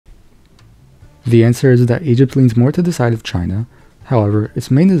The answer is that Egypt leans more to the side of China. However,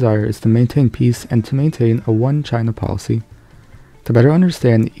 its main desire is to maintain peace and to maintain a one China policy. To better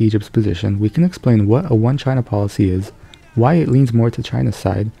understand Egypt's position, we can explain what a one China policy is, why it leans more to China's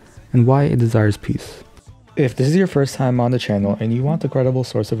side, and why it desires peace. If this is your first time on the channel and you want a credible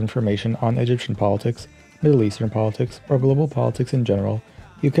source of information on Egyptian politics, Middle Eastern politics, or global politics in general,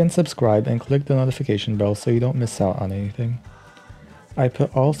 you can subscribe and click the notification bell so you don't miss out on anything. I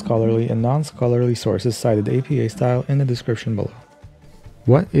put all scholarly and non-scholarly sources cited APA style in the description below.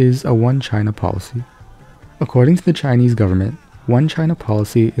 What is a one China policy? According to the Chinese government, one China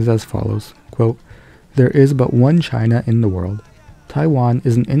policy is as follows, quote, "There is but one China in the world. Taiwan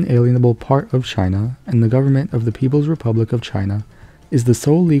is an inalienable part of China, and the government of the People's Republic of China is the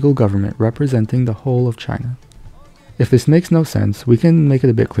sole legal government representing the whole of China." If this makes no sense, we can make it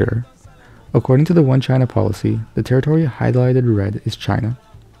a bit clearer. According to the One China policy, the territory highlighted red is China.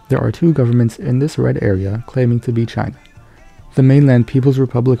 There are two governments in this red area claiming to be China: the mainland People's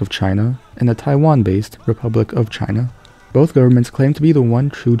Republic of China and the Taiwan-based Republic of China. Both governments claim to be the one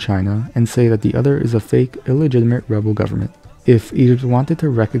true China and say that the other is a fake, illegitimate rebel government. If Egypt wanted to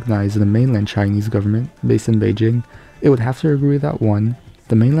recognize the mainland Chinese government based in Beijing, it would have to agree that 1.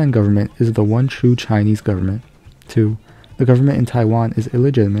 The mainland government is the one true Chinese government, 2. The government in Taiwan is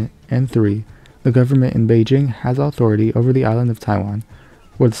illegitimate, and 3. The government in Beijing has authority over the island of Taiwan,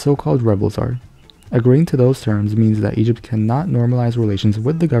 where the so-called rebels are. Agreeing to those terms means that Egypt cannot normalize relations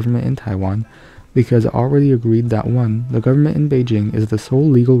with the government in Taiwan because it already agreed that 1. The government in Beijing is the sole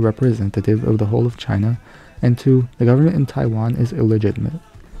legal representative of the whole of China, and 2. The government in Taiwan is illegitimate.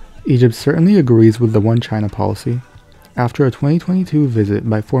 Egypt certainly agrees with the One China policy. After a 2022 visit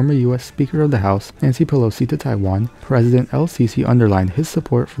by former U.S. Speaker of the House Nancy Pelosi to Taiwan, President el-Sisi underlined his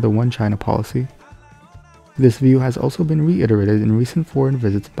support for the One China policy. This view has also been reiterated in recent foreign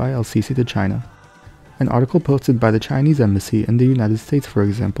visits by el-Sisi to China. An article posted by the Chinese embassy in the United States, for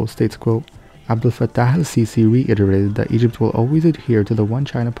example, states, quote, "Abdel Fattah el-Sisi reiterated that Egypt will always adhere to the One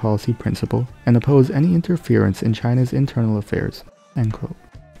China policy principle and oppose any interference in China's internal affairs." End quote.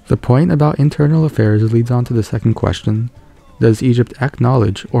 The point about internal affairs leads on to the second question. Does Egypt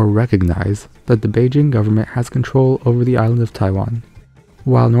acknowledge or recognize that the Beijing government has control over the island of Taiwan?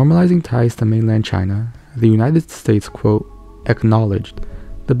 While normalizing ties to mainland China, the United States, quote, "acknowledged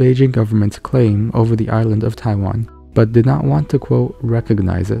the Beijing government's claim over the island of Taiwan, but did not want to, quote,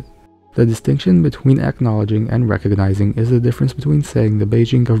 recognize it." The distinction between acknowledging and recognizing is the difference between saying the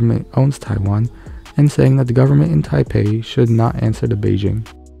Beijing government owns Taiwan and saying that the government in Taipei should not answer to Beijing.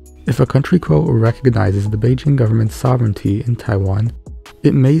 If a country, quote, recognizes the Beijing government's sovereignty in Taiwan,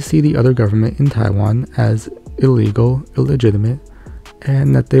 it may see the other government in Taiwan as illegal, illegitimate,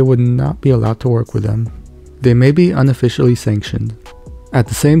 and that they would not be allowed to work with them. They may be unofficially sanctioned. At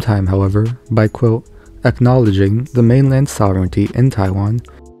the same time, however, by, quote, acknowledging the mainland's sovereignty in Taiwan,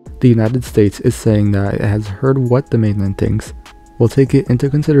 the United States is saying that it has heard what the mainland thinks, will take it into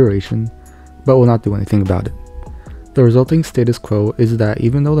consideration, but will not do anything about it. The resulting status quo is that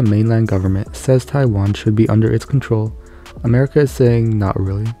even though the mainland government says Taiwan should be under its control, America is saying not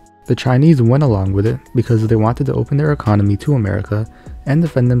really. The Chinese went along with it because they wanted to open their economy to America and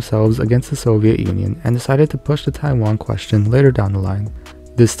defend themselves against the Soviet Union, and decided to push the Taiwan question later down the line.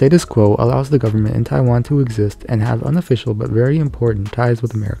 This status quo allows the government in Taiwan to exist and have unofficial but very important ties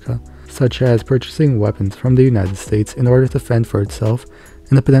with America, such as purchasing weapons from the United States in order to fend for itself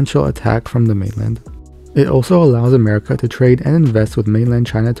in a potential attack from the mainland. It also allows America to trade and invest with mainland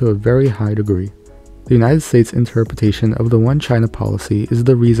China to a very high degree. The United States' interpretation of the One China policy is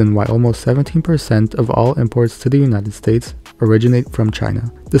the reason why almost 17% of all imports to the United States originate from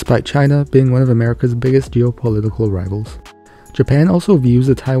China, despite China being one of America's biggest geopolitical rivals. Japan also views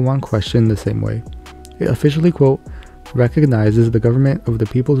the Taiwan question the same way. It officially, quote, recognizes the government of the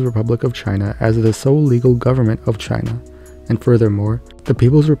People's Republic of China as the sole legal government of China. And furthermore, the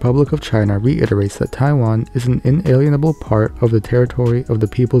People's Republic of China reiterates that Taiwan is an inalienable part of the territory of the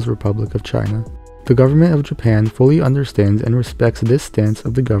People's Republic of China. The government of Japan fully understands and respects this stance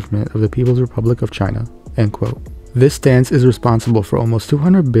of the government of the People's Republic of China. End quote. This stance is responsible for almost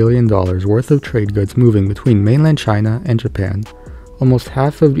 $200 billion worth of trade goods moving between mainland China and Japan, almost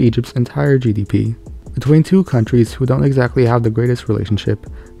half of Egypt's entire GDP, between two countries who don't exactly have the greatest relationship,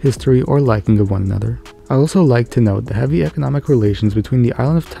 history, or liking of one another. I'd also like to note the heavy economic relations between the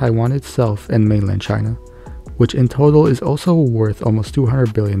island of Taiwan itself and mainland China, which in total is also worth almost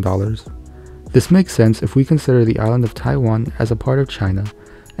 $200 billion. This makes sense if we consider the island of Taiwan as a part of China,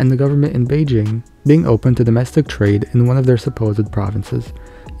 and the government in Beijing being open to domestic trade in one of their supposed provinces,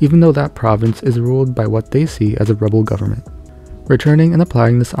 even though that province is ruled by what they see as a rebel government. Returning and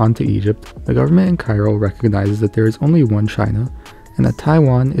applying this onto Egypt, the government in Cairo recognizes that there is only one China, and that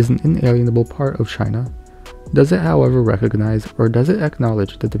Taiwan is an inalienable part of China. Does it, however, recognize or does it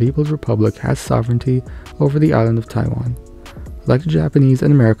acknowledge that the People's Republic has sovereignty over the island of Taiwan? Like the Japanese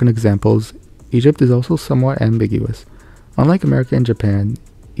and American examples, Egypt is also somewhat ambiguous. Unlike America and Japan,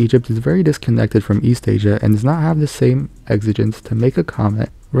 Egypt is very disconnected from East Asia and does not have the same exigence to make a comment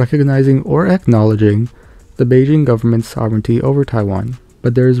recognizing or acknowledging the Beijing government's sovereignty over Taiwan,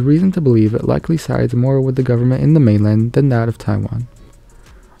 but there is reason to believe it likely sides more with the government in the mainland than that of Taiwan.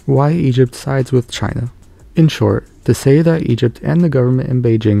 Why Egypt sides with China? In short, to say that Egypt and the government in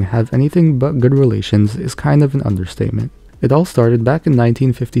Beijing have anything but good relations is kind of an understatement. It all started back in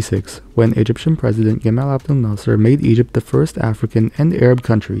 1956, when Egyptian President Gamal Abdel Nasser made Egypt the first African and Arab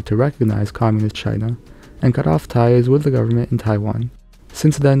country to recognize Communist China, and cut off ties with the government in Taiwan.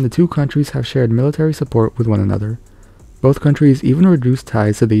 Since then, the two countries have shared military support with one another. Both countries even reduced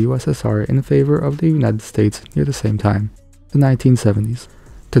ties to the USSR in favor of the United States near the same time, the 1970s.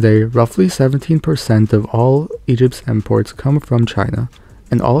 Today, roughly 17% of all Egypt's imports come from China,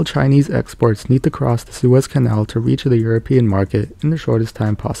 and all Chinese exports need to cross the Suez Canal to reach the European market in the shortest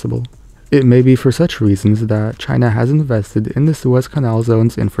time possible. It may be for such reasons that China has invested in the Suez Canal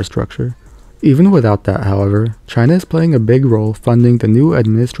zone's infrastructure. Even without that, however, China is playing a big role funding the new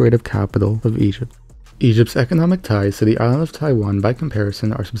administrative capital of Egypt. Egypt's economic ties to the island of Taiwan by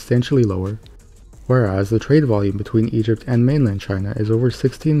comparison are substantially lower, whereas the trade volume between Egypt and mainland China is over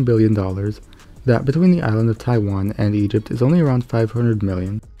 $16 billion, that between the island of Taiwan and Egypt is only around 500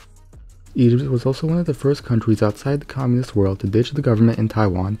 million. Egypt was also one of the first countries outside the communist world to ditch the government in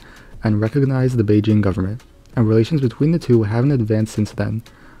Taiwan and recognize the Beijing government, and relations between the two haven't advanced since then,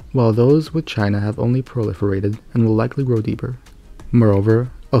 while those with China have only proliferated and will likely grow deeper. Moreover,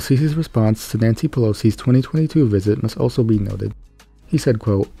 El-Sisi's response to Nancy Pelosi's 2022 visit must also be noted. He said,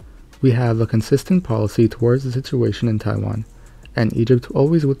 quote, "We have a consistent policy towards the situation in Taiwan, and Egypt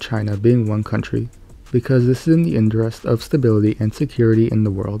always with China being one country, because this is in the interest of stability and security in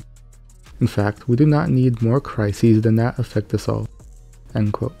the world. In fact, we do not need more crises than that affect us all."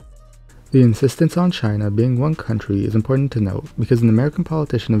 End quote. The insistence on China being one country is important to note because an American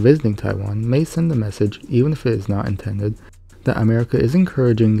politician visiting Taiwan may send the message, even if it is not intended, that America is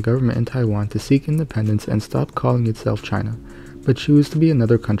encouraging the government in Taiwan to seek independence and stop calling itself China, but choose to be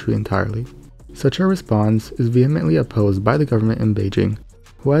another country entirely. Such a response is vehemently opposed by the government in Beijing,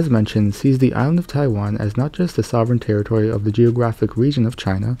 who as mentioned sees the island of Taiwan as not just the sovereign territory of the geographic region of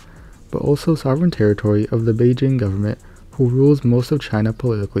China, but also sovereign territory of the Beijing government, who rules most of China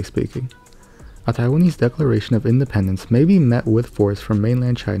politically speaking. A Taiwanese declaration of independence may be met with force from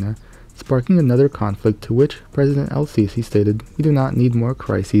mainland China, sparking another conflict to which President El-Sisi stated, "We do not need more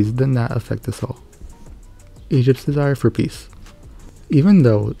crises than that affect us all." Egypt's desire for peace. Even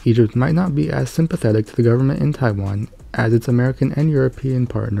though Egypt might not be as sympathetic to the government in Taiwan as its American and European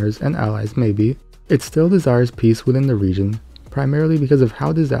partners and allies may be, it still desires peace within the region, primarily because of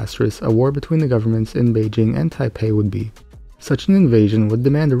how disastrous a war between the governments in Beijing and Taipei would be. Such an invasion would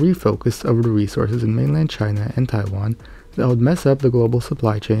demand a refocus of the resources in mainland China and Taiwan that would mess up the global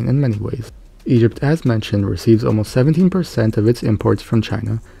supply chain in many ways. Egypt, as mentioned, receives almost 17% of its imports from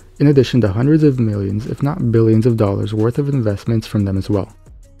China, in addition to hundreds of millions, if not billions of dollars worth of investments from them as well.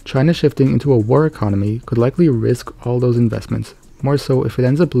 China shifting into a war economy could likely risk all those investments, more so if it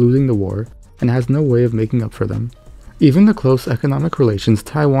ends up losing the war and has no way of making up for them. Even the close economic relations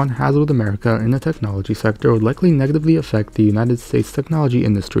Taiwan has with America in the technology sector would likely negatively affect the United States technology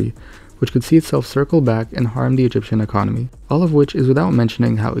industry, which could see itself circle back and harm the Egyptian economy. All of which is without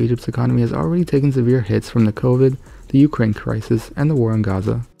mentioning how Egypt's economy has already taken severe hits from the COVID, the Ukraine crisis, and the war in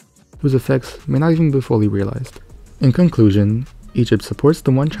Gaza, whose effects may not even be fully realized. In conclusion, Egypt supports the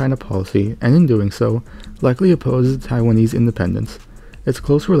One China policy, and in doing so, likely opposes Taiwanese independence. Its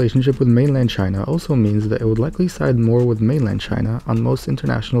close relationship with mainland China also means that it would likely side more with mainland China on most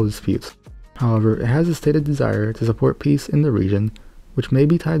international disputes. However, it has a stated desire to support peace in the region, which may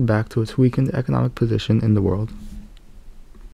be tied back to its weakened economic position in the world.